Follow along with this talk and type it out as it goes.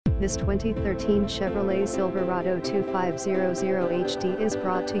This 2013 Chevrolet Silverado 2500HD is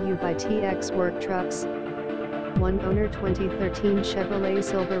brought to you by TX Work Trucks. One owner 2013 Chevrolet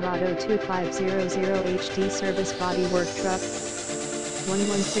Silverado 2500HD service body work truck.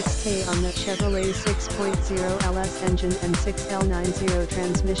 116K on the Chevrolet 6.0 LS engine and 6L90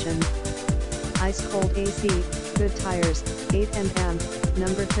 transmission. Ice cold AC, good tires, 8mm,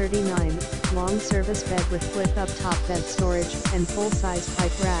 number 39, long service bed with flip-up top bed storage and full-size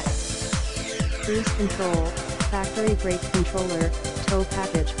pipe rack. Cruise control, factory brake controller, tow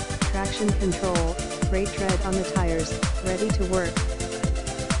package, traction control, great tread on the tires, ready to work.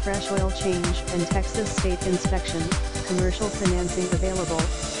 Fresh oil change and Texas state inspection, commercial financing available.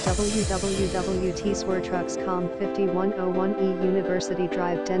 www.tswertrucks.com 5101E University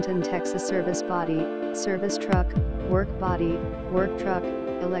Drive Denton, Texas. Service body, service truck, work body, work truck,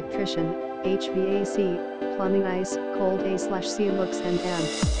 electrician, HVAC, plumbing, ice, cold A/C looks and amp,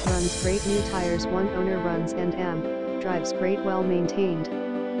 runs great new tires, one owner runs and amp, drives great, well maintained.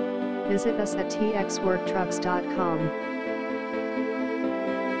 Visit us at txworktrucks.com.